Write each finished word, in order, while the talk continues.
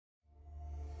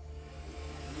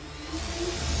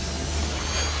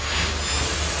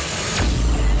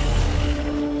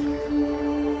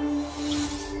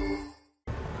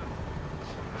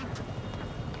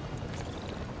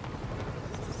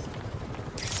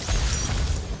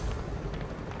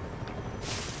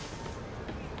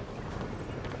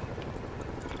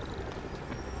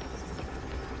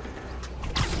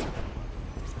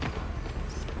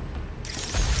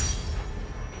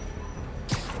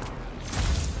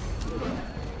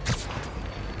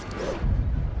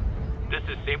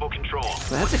Stable control.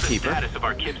 That's a What's the keeper. status of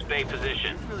our Kips Bay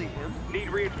position? Really him? Need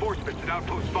reinforcements at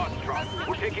Outpost Foxtrot.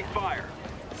 We're taking fire.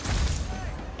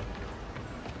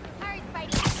 Sorry,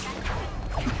 Spidey.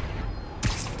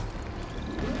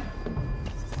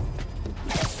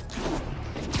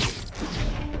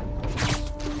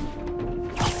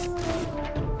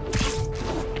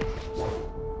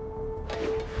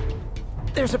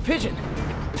 There's a pigeon.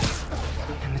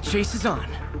 And the chase is on.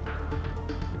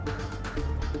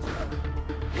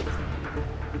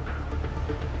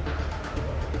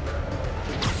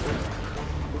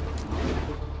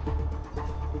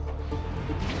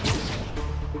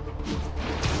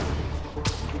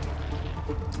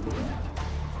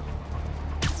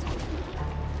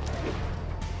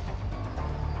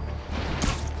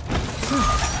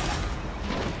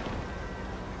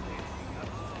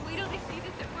 Wait till they see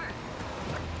this at work.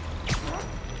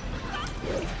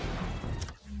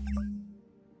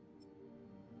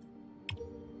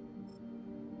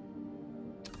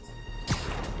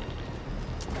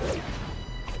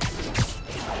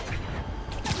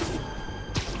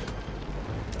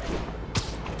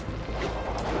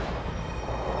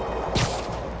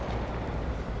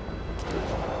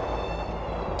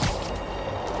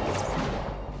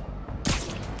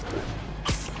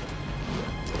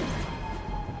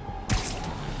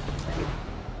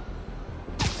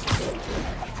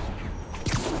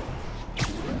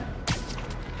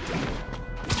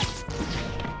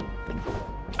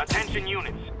 Attention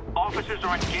units. Officers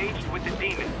are engaged with the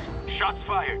demons. Shots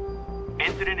fired.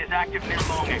 Incident is active near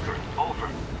Longacre. Over.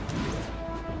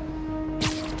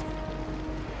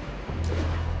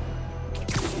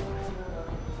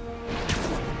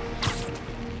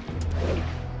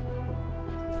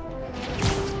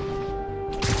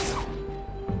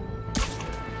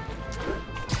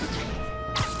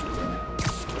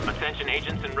 Attention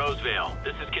agents in Rosevale.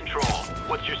 This is Control.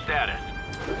 What's your status?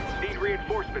 Need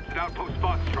reinforcements at Outpost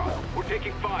Foxtrot. We're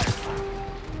taking fire.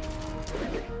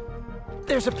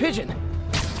 There's a pigeon.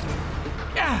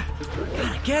 Ah,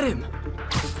 gotta get him.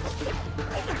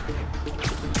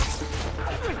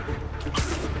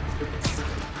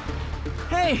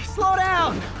 Hey, slow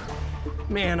down!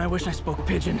 Man, I wish I spoke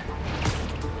pigeon.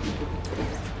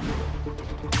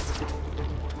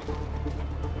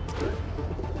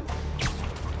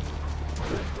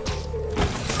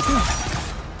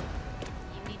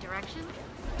 You need directions?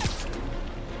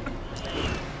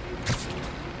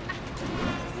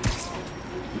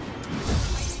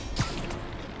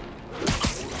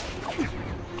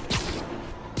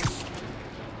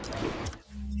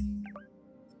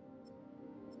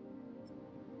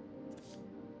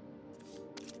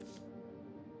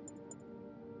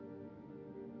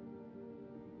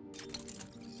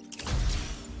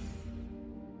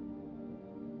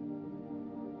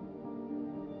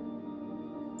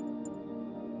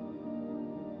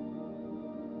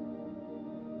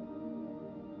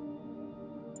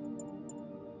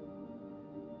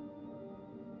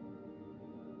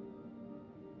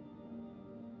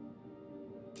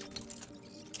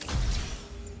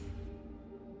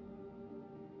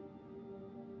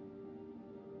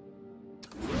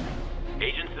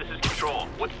 Agents, this is Control.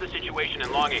 What's the situation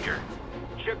in Longacre?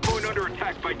 Checkpoint under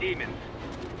attack by demons.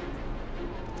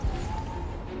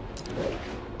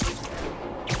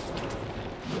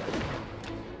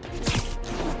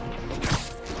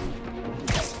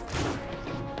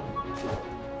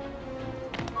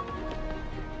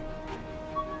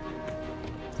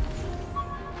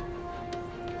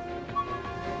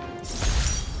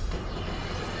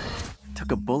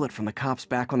 Took a bullet from the cops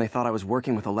back when they thought I was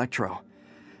working with Electro.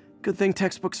 Good thing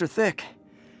textbooks are thick.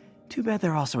 Too bad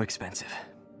they're also expensive.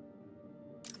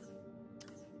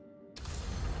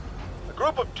 A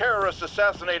group of terrorists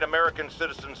assassinate American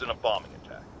citizens in a bombing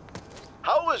attack.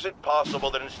 How is it possible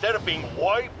that instead of being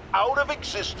wiped out of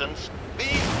existence,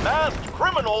 these masked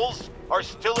criminals are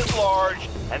still at large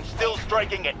and still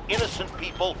striking at innocent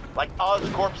people like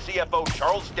Oscorp CFO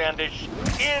Charles Standish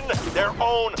in their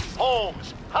own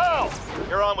homes? How?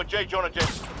 You're on with J. Jonah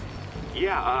Jameson.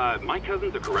 Yeah, my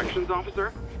cousin's a corrections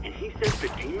officer, and he says the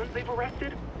demons they've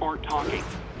arrested aren't talking.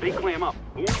 They clam up,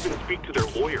 won't even speak to their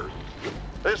lawyers.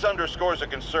 This underscores a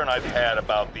concern I've had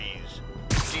about these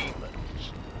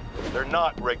demons. They're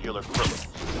not regular criminals.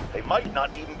 They might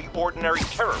not even be ordinary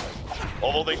terrorists,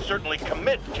 although they certainly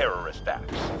commit terrorist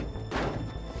acts.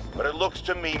 But it looks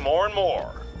to me more and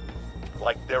more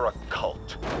like they're a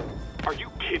cult. Are you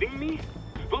kidding me?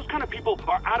 Those kind of people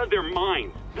are out of their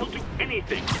minds. They'll do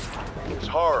anything. It's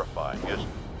horrifying, isn't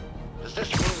it? Does this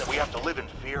mean that we have to live in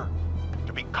fear?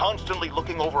 To be constantly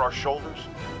looking over our shoulders?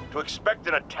 To expect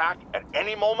an attack at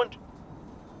any moment?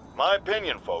 My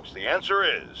opinion, folks, the answer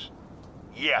is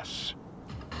Yes.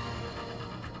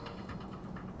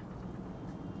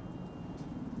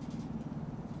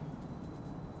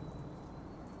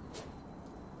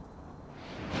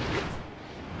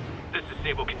 This is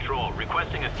Sable Control,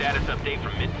 requesting a status update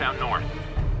from Midtown North.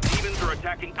 Demons are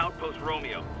attacking Outpost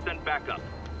Romeo. Send backup.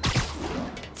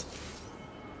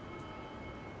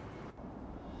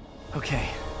 Okay,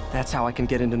 that's how I can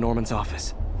get into Norman's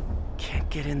office. Can't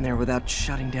get in there without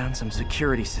shutting down some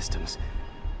security systems.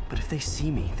 But if they see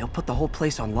me, they'll put the whole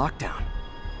place on lockdown.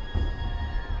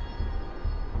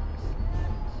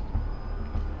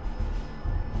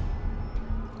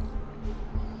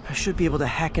 I should be able to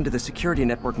hack into the security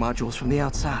network modules from the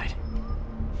outside.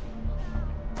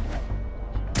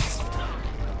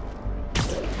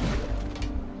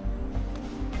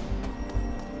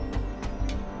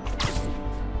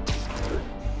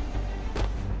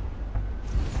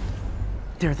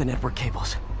 There are the network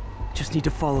cables. Just need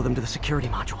to follow them to the security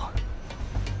module.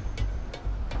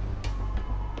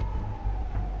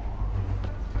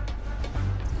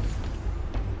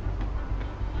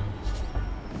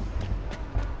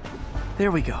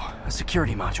 There we go, a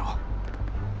security module.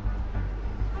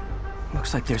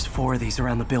 Looks like there's 4 of these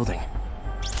around the building.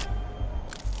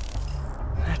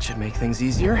 That should make things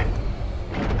easier.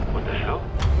 What the hell?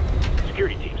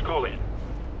 Security teams, call in.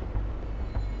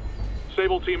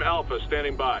 Sable Team Alpha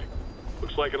standing by.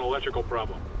 Looks like an electrical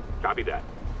problem. Copy that.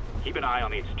 Keep an eye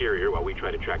on the exterior while we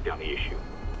try to track down the issue.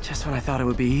 Just when I thought it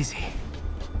would be easy.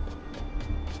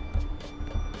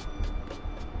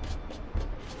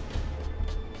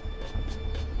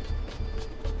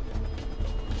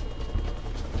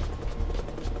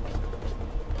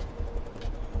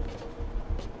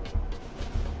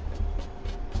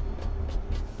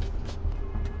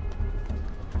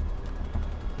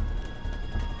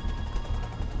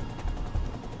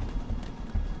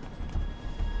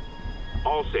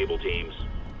 All Sable teams.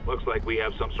 Looks like we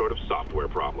have some sort of software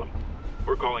problem.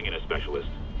 We're calling in a specialist.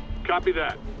 Copy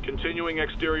that. Continuing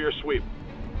exterior sweep.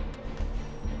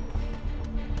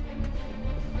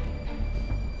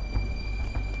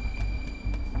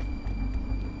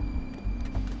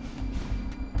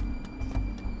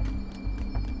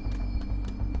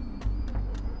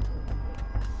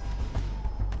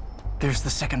 There's the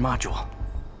second module.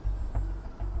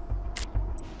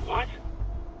 What?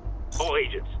 All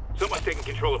agents, someone's taking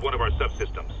control of one of our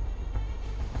subsystems.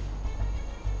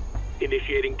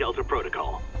 Initiating Delta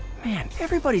Protocol. Man,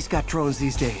 everybody's got drones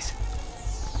these days.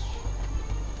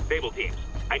 Sable teams,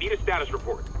 I need a status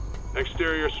report.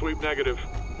 Exterior sweep negative.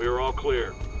 We are all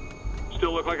clear.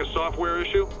 Still look like a software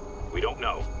issue? We don't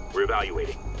know. We're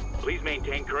evaluating. Please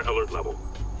maintain current alert level.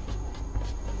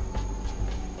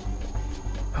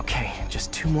 Okay,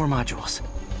 just 2 more modules.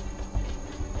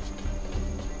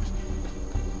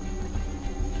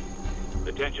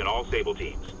 Attention all Sable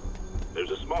teams.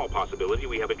 There's a small possibility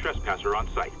we have a trespasser on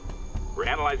site. We're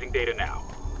analyzing data now.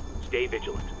 Stay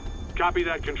vigilant. Copy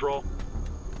that, Control.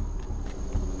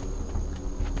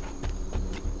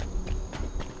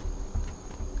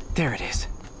 There it is.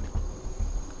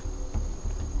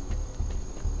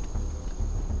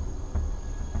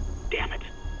 Damn it.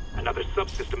 Another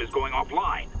subsystem is going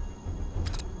offline.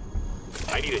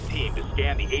 I need a team to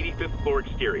scan the 85th floor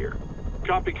exterior.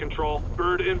 Copy, Control.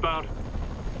 Bird inbound.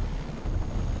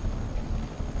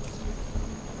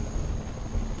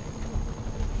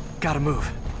 Gotta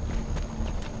move.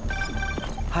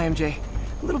 Hi, MJ.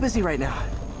 A little busy right now.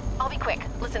 I'll be quick.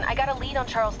 Listen, I got a lead on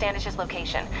Charles Standish's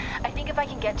location. I think if I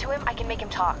can get to him, I can make him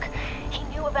talk. He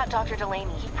knew about Dr.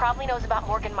 Delaney. He probably knows about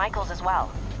Morgan Michaels as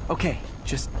well. Okay,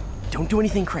 just don't do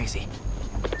anything crazy.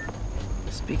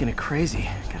 Speaking of crazy,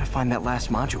 gotta find that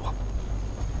last module.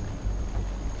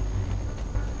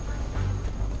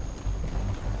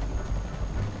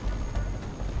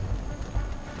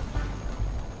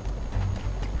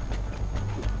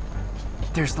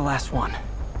 There's the last one.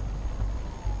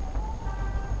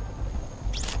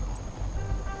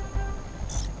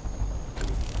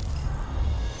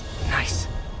 Nice.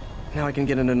 Now I can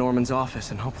get into Norman's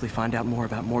office and hopefully find out more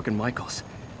about Morgan Michaels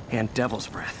and Devil's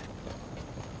Breath.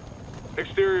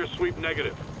 Exterior sweep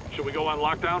negative. Should we go on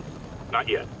lockdown? Not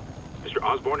yet. Mr.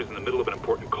 Osborne is in the middle of an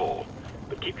important call,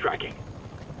 but keep tracking.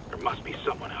 There must be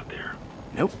someone out there.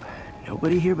 Nope.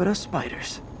 Nobody here but us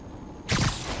spiders.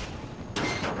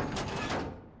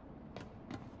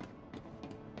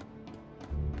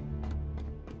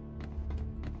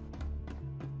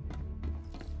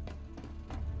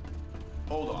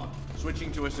 Hold on.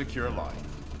 Switching to a secure line.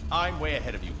 I'm way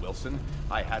ahead of you, Wilson.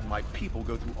 I had my people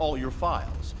go through all your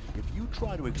files. If you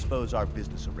try to expose our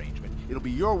business arrangement, it'll be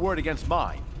your word against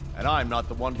mine. And I'm not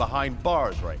the one behind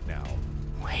bars right now.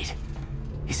 Wait.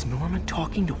 Is Norman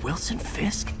talking to Wilson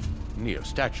Fisk? Neo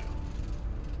statue.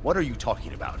 What are you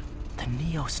talking about? The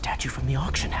Neo statue from the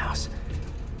auction house.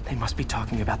 They must be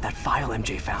talking about that file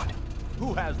MJ found.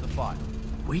 Who has the file?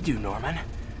 We do, Norman.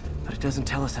 But it doesn't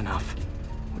tell us enough.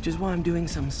 Which is why I'm doing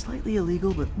some slightly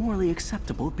illegal but morally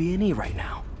acceptable B&E right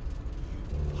now.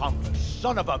 Hunker,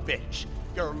 son of a bitch!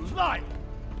 You're lying!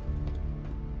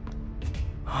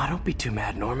 Oh, don't be too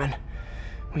mad, Norman.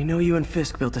 We know you and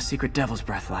Fisk built a secret Devil's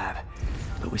Breath lab,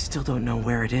 but we still don't know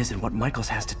where it is and what Michaels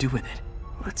has to do with it.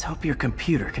 Let's hope your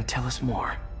computer can tell us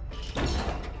more.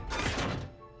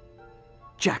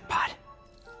 Jackpot.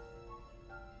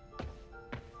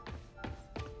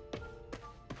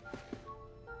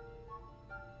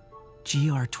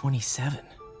 GR-27.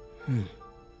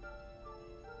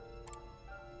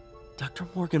 Dr.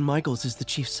 Morgan Michaels is the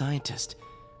chief scientist,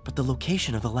 but the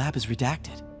location of the lab is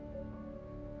redacted.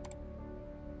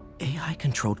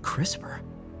 AI-controlled CRISPR.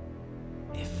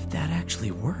 If that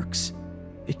actually works,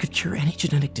 it could cure any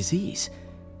genetic disease.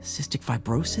 Cystic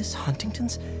fibrosis,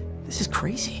 Huntington's. This is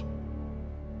crazy.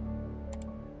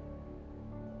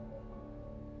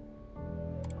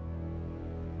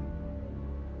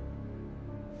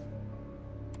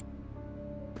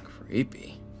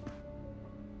 Creepy.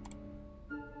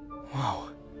 Whoa.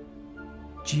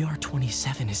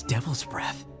 GR-27 is Devil's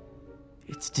Breath.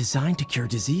 It's designed to cure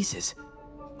diseases,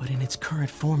 but in its current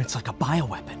form, it's like a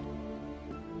bioweapon.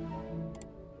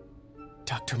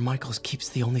 Dr. Michaels keeps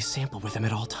the only sample with him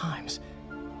at all times.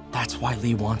 That's why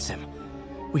Lee wants him.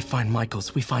 We find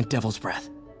Michaels, we find Devil's Breath.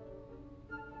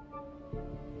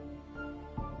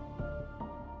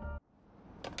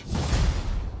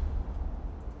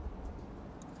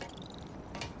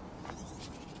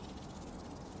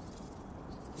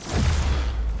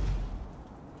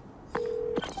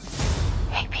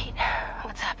 Hey, Pete.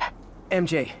 What's up?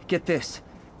 MJ, get this.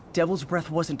 Devil's Breath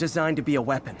wasn't designed to be a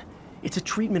weapon. It's a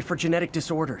treatment for genetic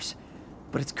disorders.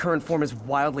 But its current form is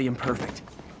wildly imperfect.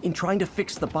 In trying to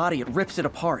fix the body, it rips it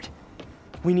apart.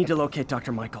 We need to locate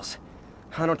Dr. Michaels.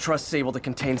 I don't trust Sable to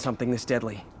contain something this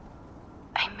deadly.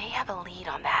 I may have a lead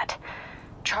on that.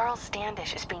 Charles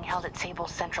Standish is being held at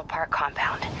Sable's Central Park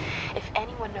compound. If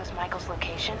anyone knows Michael's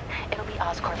location, it'll be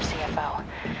Oscorp's CFO.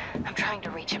 I'm trying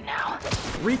to reach him now.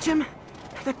 Reach him?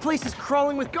 That place is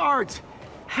crawling with guards.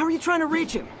 How are you trying to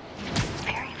reach him?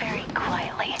 Very, very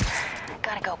quietly.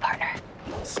 Gotta go, partner.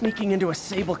 Sneaking into a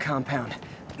Sable compound.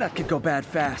 That could go bad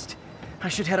fast. I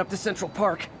should head up to Central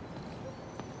Park.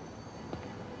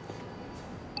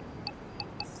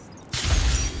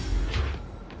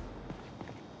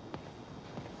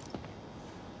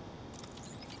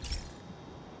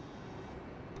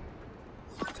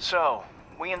 So,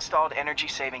 we installed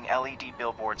energy-saving LED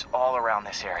billboards all around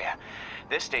this area.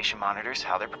 This station monitors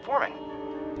how they're performing.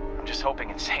 I'm just hoping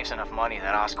it saves enough money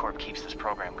that Oscorp keeps this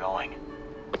program going.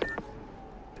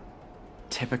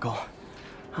 Typical.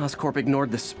 Oscorp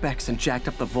ignored the specs and jacked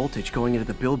up the voltage going into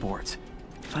the billboards.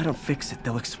 If I don't fix it,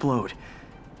 they'll explode.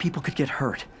 People could get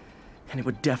hurt. And it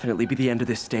would definitely be the end of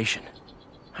this station.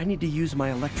 I need to use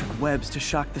my electric webs to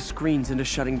shock the screens into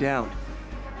shutting down.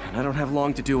 And I don't have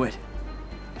long to do it.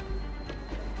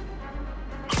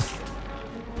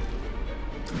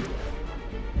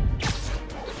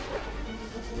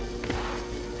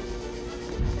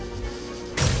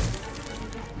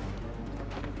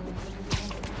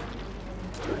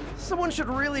 Someone should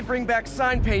really bring back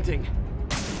sign painting.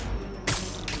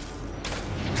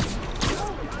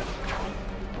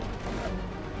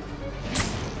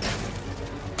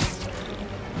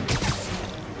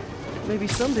 Maybe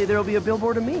someday there'll be a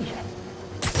billboard of me.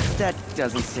 That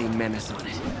doesn't say menace on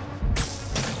it.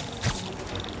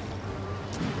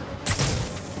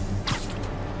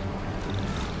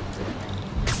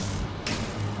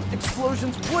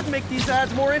 Explosions would make these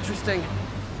ads more interesting.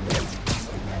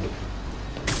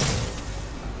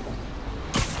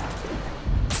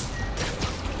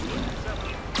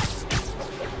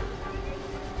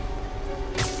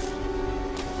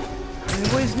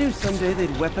 I always knew someday they'd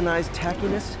weaponize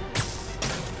tackiness.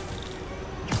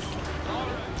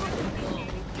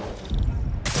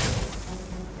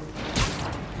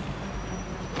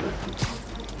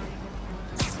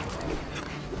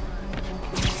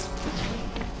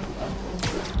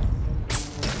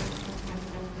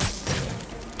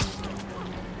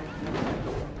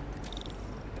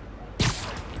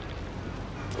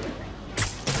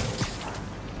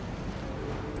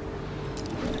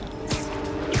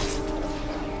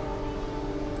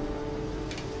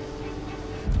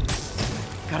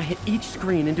 Gotta hit each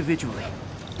screen individually.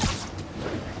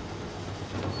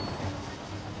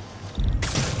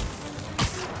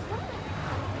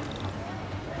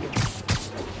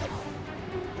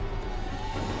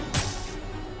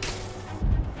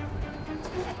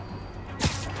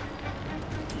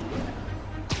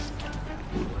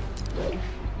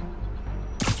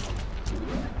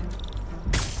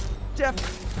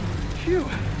 Phew.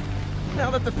 Now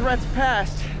that the threat's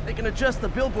passed, they can adjust the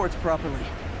billboards properly.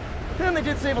 And they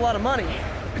did save a lot of money,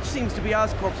 which seems to be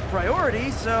Oscorp's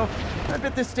priority, so I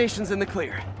bet this station's in the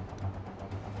clear.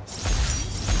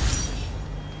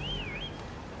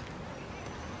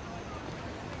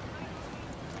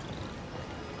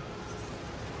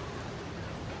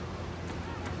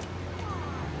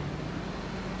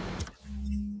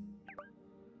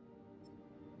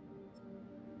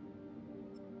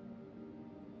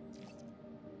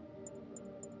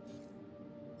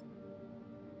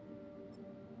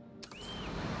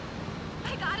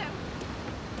 I got him.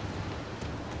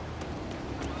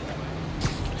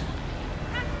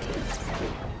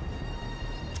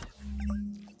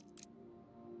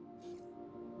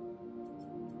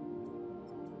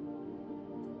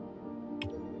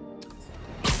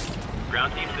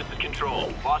 Ground team, this is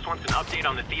Control. Boss wants an update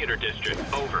on the theater district.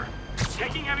 Over.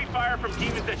 Taking heavy fire from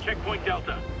demons at Checkpoint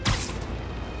Delta.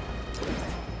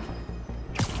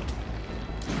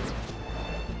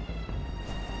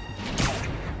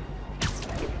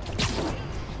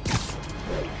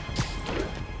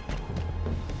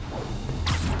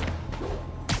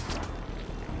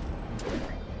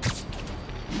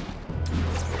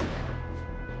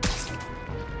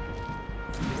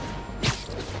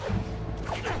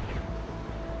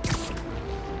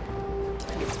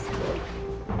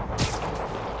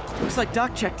 Looks like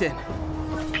Doc checked in.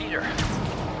 Peter,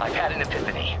 I've had an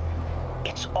epiphany.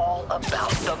 It's all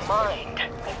about the mind.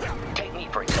 Take me,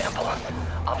 for example.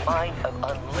 A mind of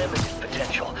unlimited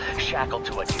potential, shackled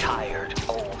to a tired,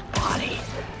 old body.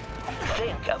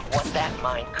 Think of what that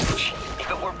mind could achieve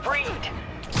if it were freed.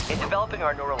 In developing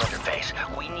our neural interface,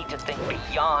 we need to think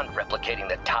beyond replicating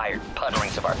the tired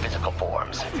putterings of our physical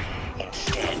forms.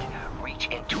 Instead, reach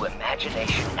into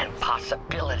imagination and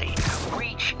possibility.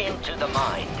 Reach into the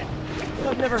mind.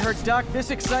 I've never heard Doc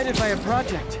this excited by a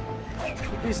project.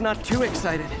 Hope he's not too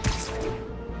excited.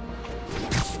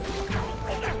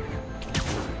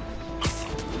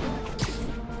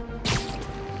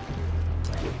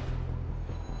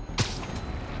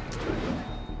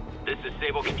 This is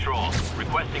Sable Control.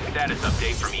 Requesting status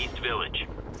update from East Village.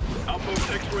 Outpost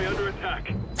X-ray under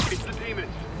attack. It's the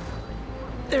demons.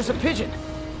 There's a pigeon.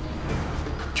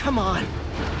 Come on.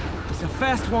 He's a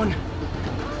fast one.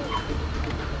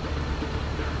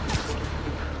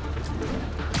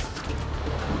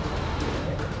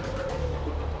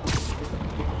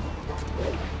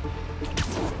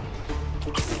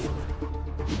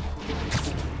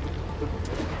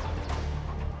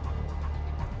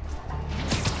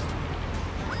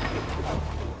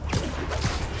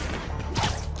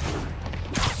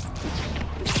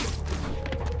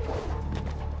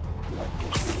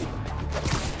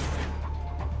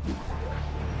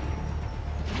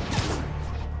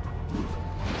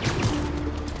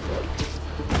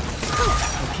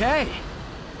 Okay.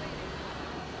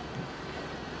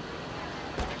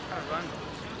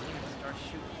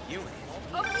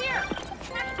 Over here.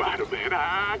 Spider-Man,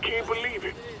 I can't believe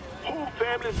it. Whole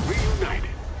family's reunited.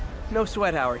 No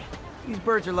sweat, Howard. These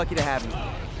birds are lucky to have you.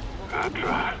 I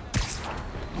tried.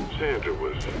 Sandra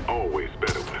was always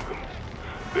better with them.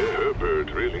 They're her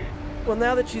birds, really. Well,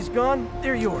 now that she's gone,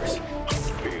 they're yours.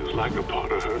 Feels like a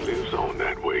part of her lives on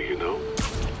that way, you know?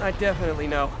 I definitely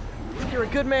know. You're a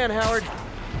good man, Howard.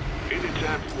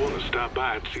 Anytime you want to stop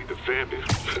by and see the family,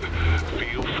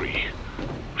 feel free.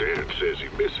 Darren says he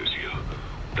misses you.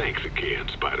 Thanks again,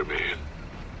 Spider-Man.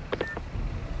 I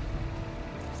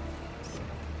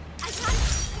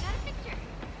got a picture.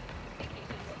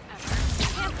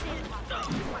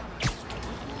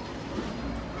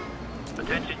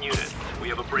 Attention units. We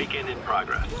have a break-in in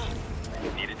progress.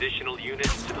 Need additional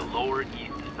units to the lower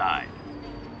east side.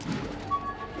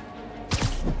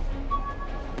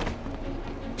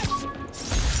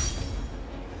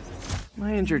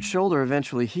 My injured shoulder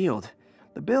eventually healed.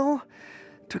 The bill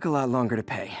took a lot longer to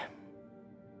pay.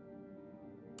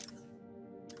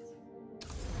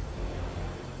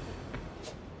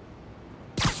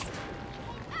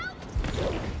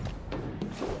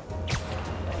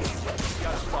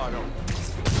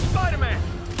 Spider-Man!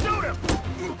 Shoot him!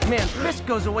 Man, Fisk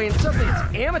goes away and suddenly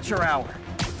it's amateur hour.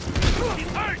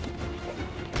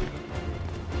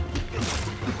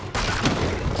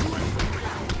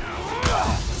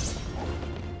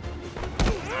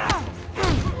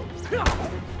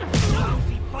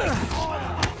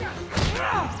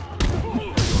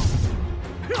 Hey!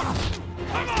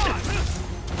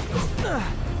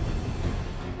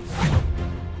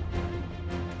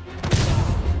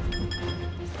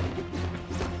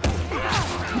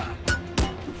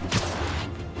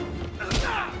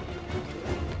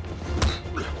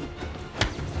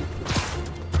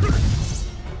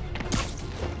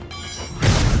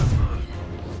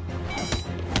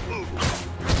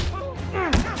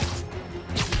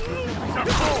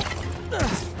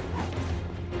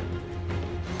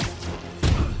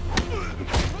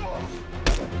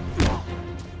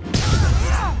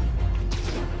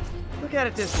 Look at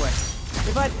it this way.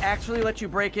 If I'd actually let you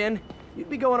break in, you'd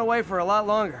be going away for a lot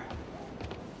longer.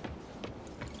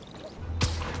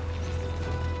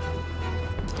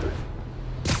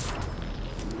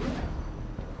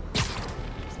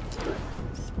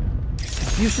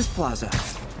 Confucius Plaza.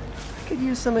 I could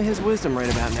use some of his wisdom right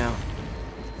about now.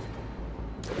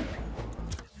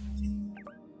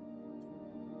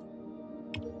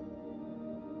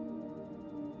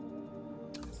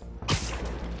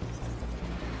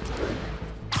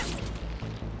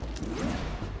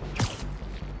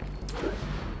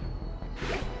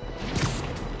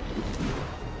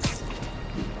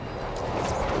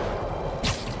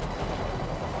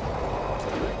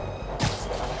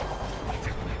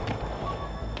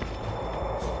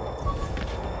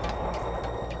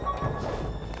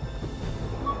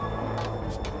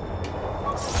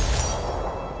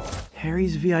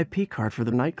 Harry's VIP card for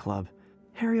the nightclub.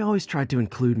 Harry always tried to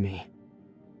include me.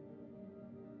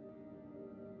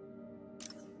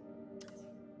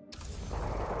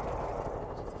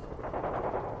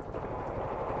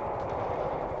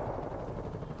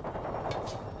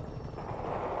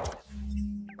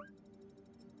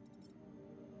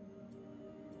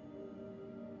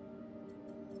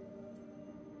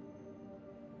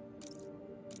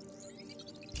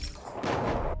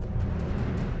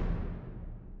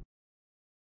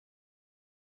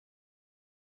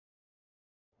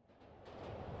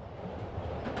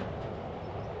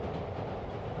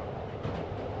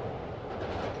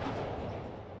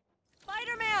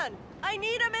 I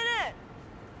need a minute!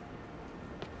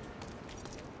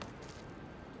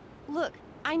 Look,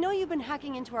 I know you've been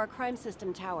hacking into our crime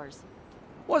system towers.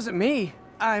 Wasn't me.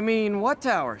 I mean, what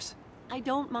towers? I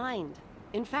don't mind.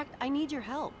 In fact, I need your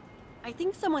help. I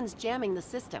think someone's jamming the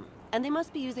system, and they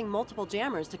must be using multiple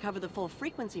jammers to cover the full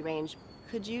frequency range.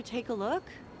 Could you take a look?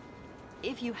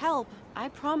 If you help, I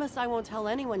promise I won't tell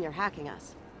anyone you're hacking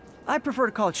us. I prefer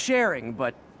to call it sharing,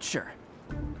 but sure.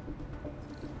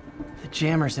 The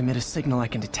jammers emit a signal I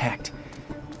can detect.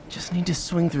 Just need to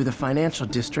swing through the financial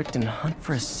district and hunt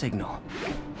for a signal.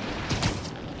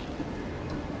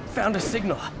 Found a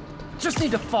signal. Just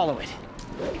need to follow it.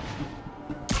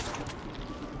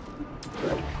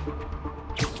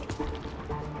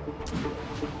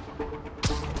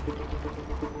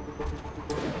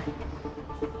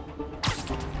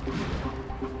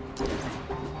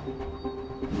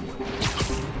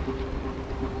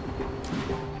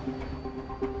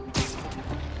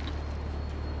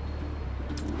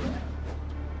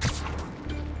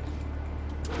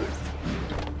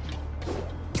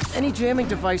 Any jamming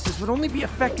devices would only be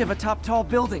effective atop tall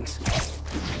buildings.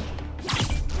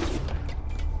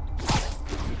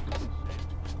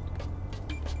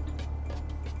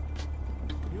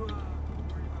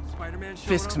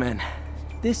 Fisk's men.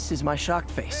 This is my shocked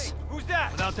face. Hey, who's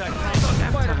that? Without that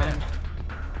Spider-Man.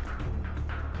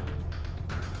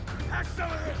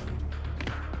 Accelerate!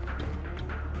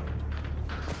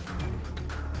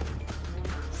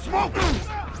 Smoke!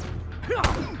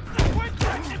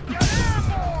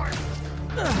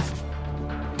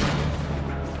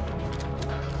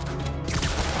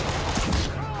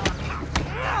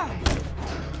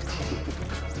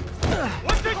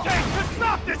 What's it take to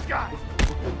stop this guy?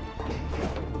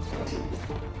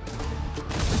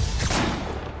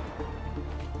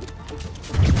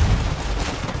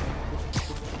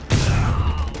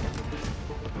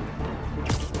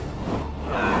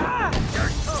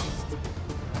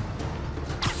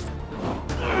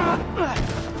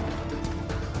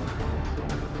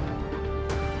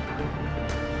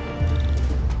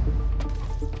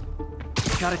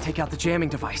 Gotta take out the jamming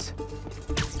device.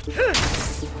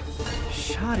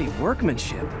 Shoddy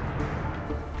workmanship.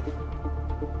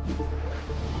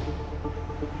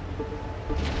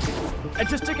 I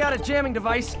just took out a jamming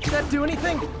device. Did that do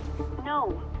anything?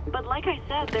 No, but like I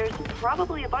said, there's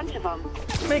probably a bunch of them.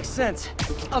 Makes sense.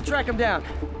 I'll track them down.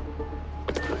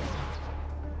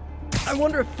 I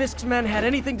wonder if Fisk's men had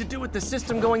anything to do with the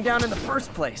system going down in the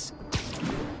first place.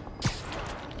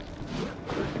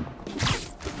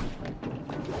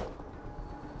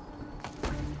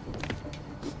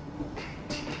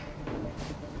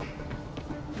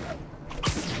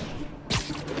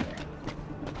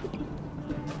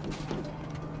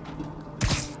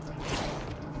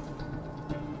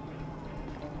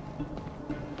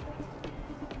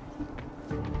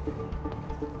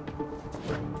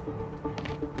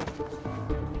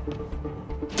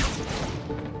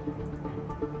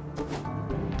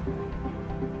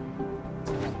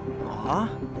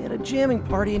 They had a jamming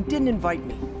party and didn't invite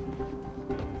me.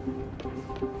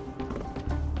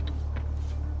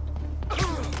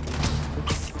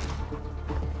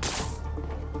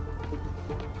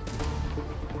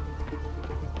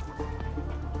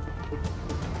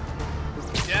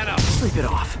 Sleep it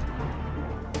off.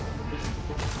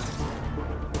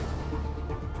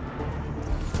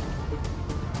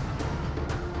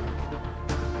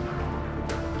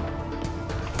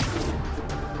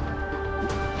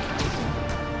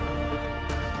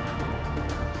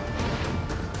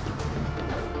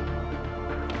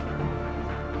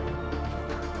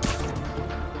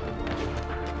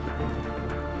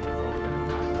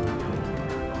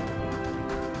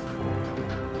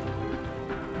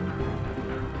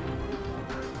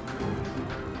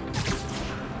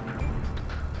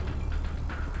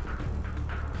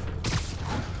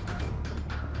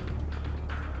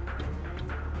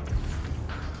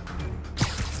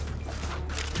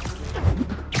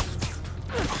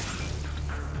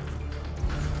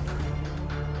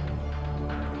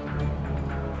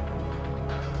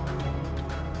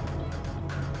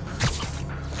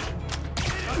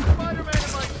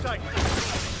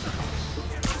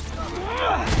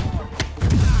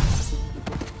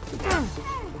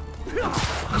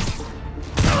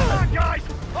 Guys,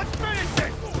 let's finish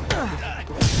this!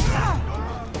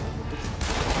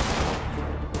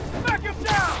 Back him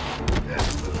down!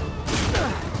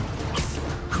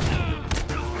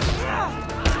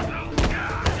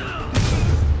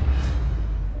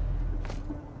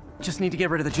 Just need to get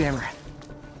rid of the jammer.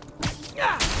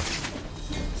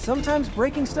 Sometimes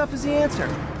breaking stuff is the answer.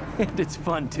 And it's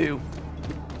fun, too.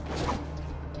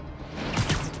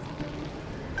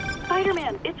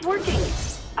 Spider-Man, it's working!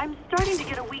 I'm starting to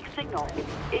get a weak signal.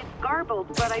 It's garbled,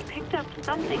 but I picked up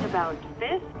something about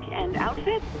Fisk and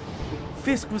outfits.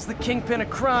 Fisk was the kingpin of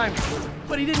crime,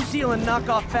 but he didn't deal in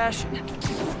knockoff fashion.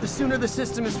 The sooner the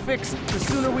system is fixed, the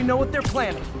sooner we know what they're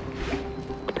planning.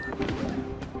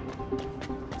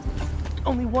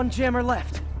 Only one jammer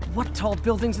left. What tall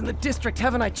buildings in the district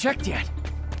haven't I checked yet?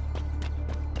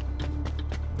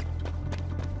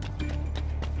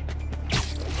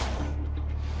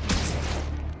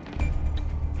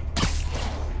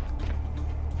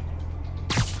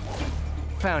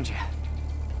 Found you.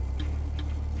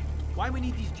 Why we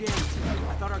need these jams?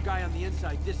 I thought our guy on the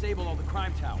inside disabled all the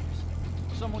crime towers.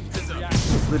 Someone's been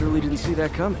reacting. Literally didn't see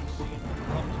that coming.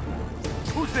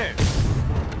 Who's there?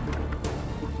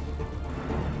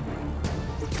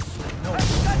 No.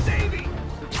 That's Davey!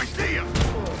 I see him!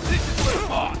 This is what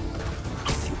I'm on!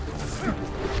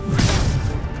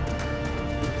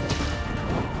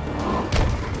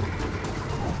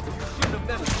 Shoot him,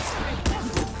 then.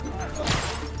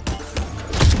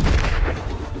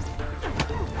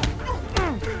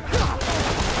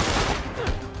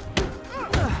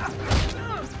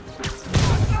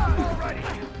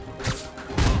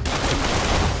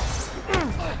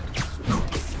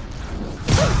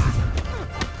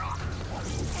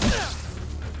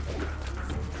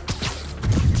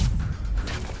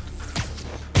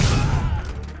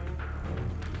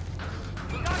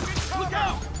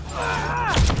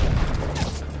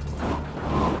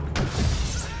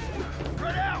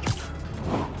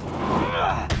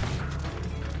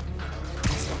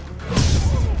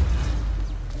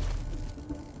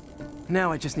 Now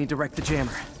I just need to wreck the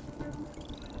jammer.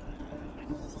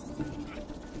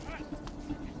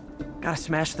 Gotta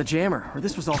smash the jammer, or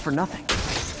this was all for nothing.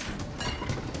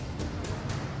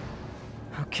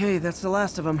 Okay, that's the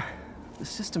last of them. The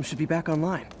system should be back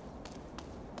online.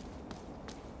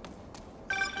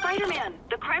 Spider-Man,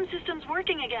 the crime system's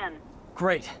working again.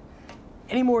 Great.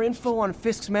 Any more info on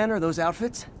Fisk's men or those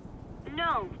outfits?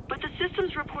 No, but the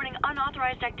system's reporting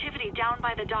unauthorized activity down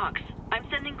by the docks. I'm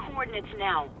sending coordinates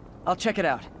now. I'll check it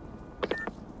out.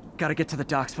 Gotta get to the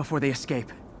docks before they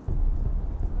escape.